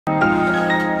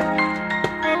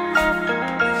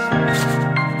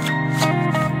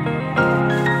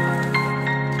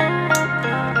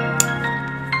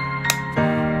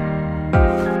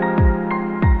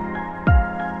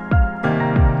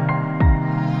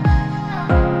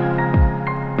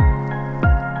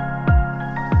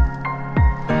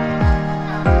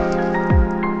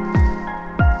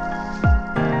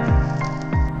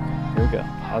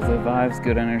vibes,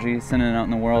 good energy, sending it out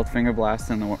in the world, finger blast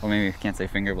in the world. Well, maybe I can't say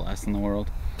finger blast in the world.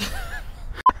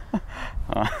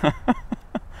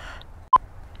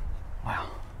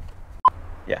 Wow.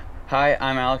 Yeah. Hi,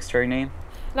 I'm Alex Trigney.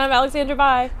 And I'm Alexandra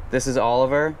Bai. This is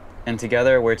Oliver, and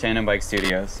together we're Tandem Bike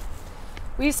Studios.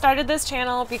 We started this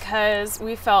channel because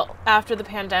we felt after the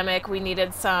pandemic we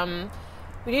needed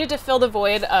to fill the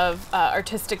void of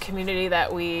artistic community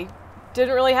that we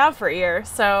didn't really have for a year.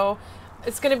 So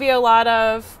it's going to be a lot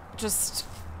of just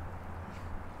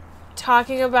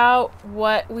talking about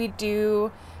what we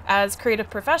do as creative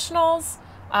professionals,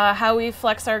 how we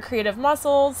flex our creative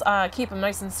muscles, keep them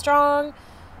nice and strong,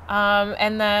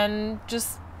 and then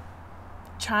just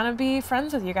trying to be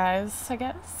friends with you guys, I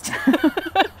guess.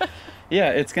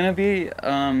 Yeah, it's going to be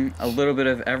a little bit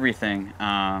of everything.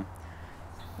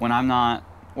 When I'm not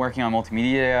working on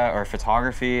multimedia or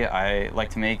photography, I like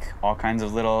to make all kinds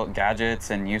of little gadgets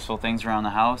and useful things around the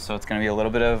house. So it's going to be a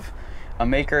little bit of a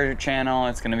maker channel.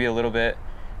 It's going to be a little bit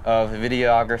of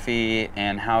videography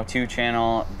and how-to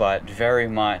channel, but very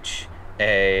much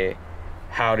a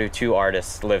how do two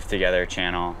artists live together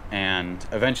channel. And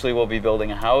eventually we'll be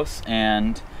building a house,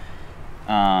 and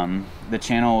the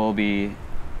channel will be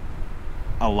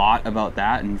a lot about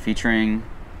that and featuring,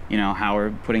 you know, how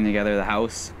we're putting together the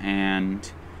house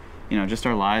and, you know, just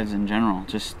our lives in general.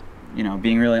 Just, you know,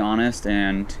 being really honest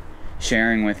and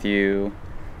sharing with you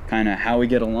kind of how we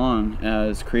get along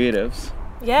as creatives.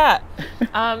 Yeah.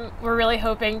 We're really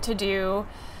hoping to do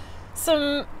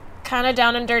some kind of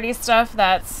down and dirty stuff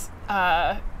that's,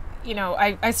 you know,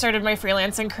 I started my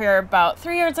freelancing career about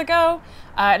 3 years ago,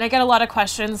 and I get a lot of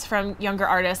questions from younger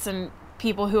artists and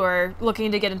people who are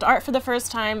looking to get into art for the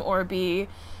first time or be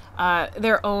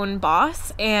their own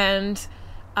boss. And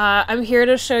I'm here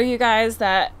to show you guys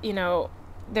that, you know,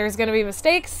 there's going to be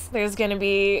mistakes, there's going to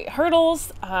be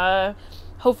hurdles.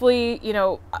 Hopefully, you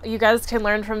know, you guys can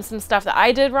learn from some stuff that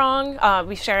I did wrong.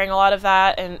 Be sharing a lot of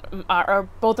that and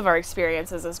both of our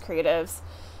experiences as creatives.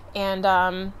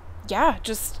 And yeah,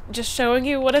 just showing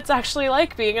you what it's actually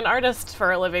like being an artist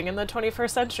for a living in the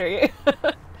 21st century.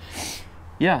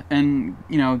 Yeah, and,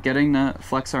 you know, getting to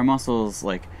flex our muscles,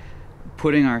 like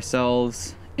putting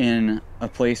ourselves in a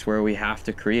place where we have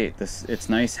to create this. It's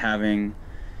nice having,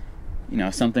 you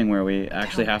know, something where we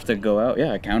actually have to go out.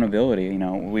 Yeah, accountability. You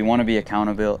know, we want to be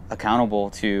accountable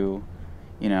to,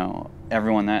 you know,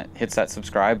 everyone that hits that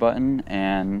subscribe button.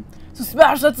 And so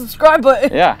smash that subscribe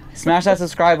button. Yeah, smash that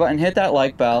subscribe button, hit that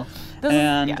like bell.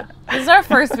 This is our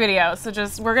first video, so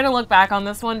we're gonna look back on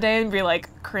this one day and be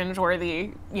like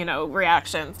cringeworthy, you know,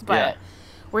 reactions. But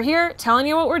we're here telling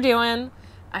you what we're doing.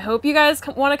 I hope you guys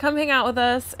want to come hang out with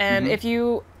us, and if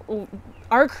you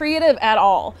are creative at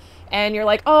all and you're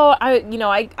like, oh,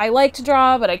 I like to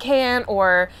draw but I can't,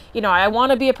 or, you know, I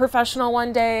want to be a professional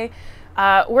one day,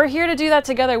 we're here to do that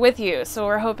together with you. So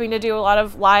we're hoping to do a lot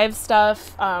of live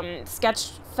stuff,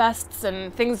 sketch fests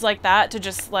and things like that, to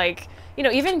just, like, you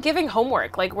know, even giving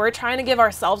homework. Like, we're trying to give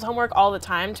ourselves homework all the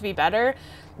time to be better.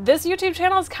 This YouTube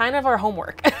channel is kind of our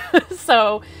homework.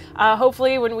 So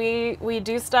hopefully when we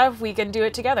do stuff, we can do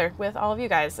it together with all of you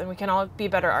guys, and we can all be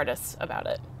better artists about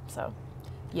it. So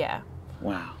yeah.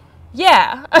 Wow.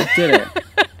 Yeah. We did it.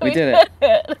 We did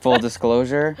it. Full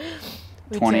disclosure,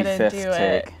 25th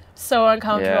take. So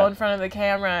uncomfortable in front of the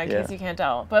camera, in case you can't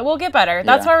tell. But we'll get better.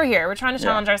 That's why we're here. We're trying to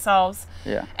challenge ourselves.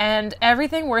 Yeah. And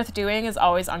everything worth doing is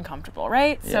always uncomfortable,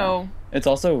 right? Yeah. So it's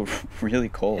also really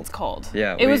cold. It's cold.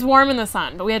 Yeah. It was warm in the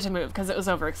sun, but we had to move because it was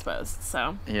overexposed.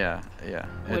 So yeah.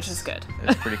 Which is good.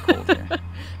 It's pretty cold here.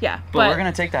 Yeah. But we're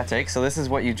gonna take that take. So this is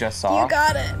what you just saw. You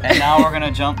got it. And now we're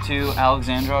gonna jump to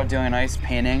Alexandra doing a nice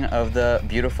painting of the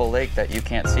beautiful lake that you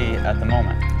can't see at the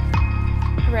moment.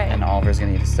 Right. And Oliver's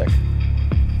gonna eat a stick.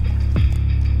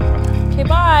 Okay,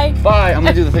 bye. Bye. I'm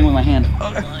gonna do the thing with my hand.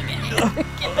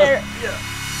 Get there.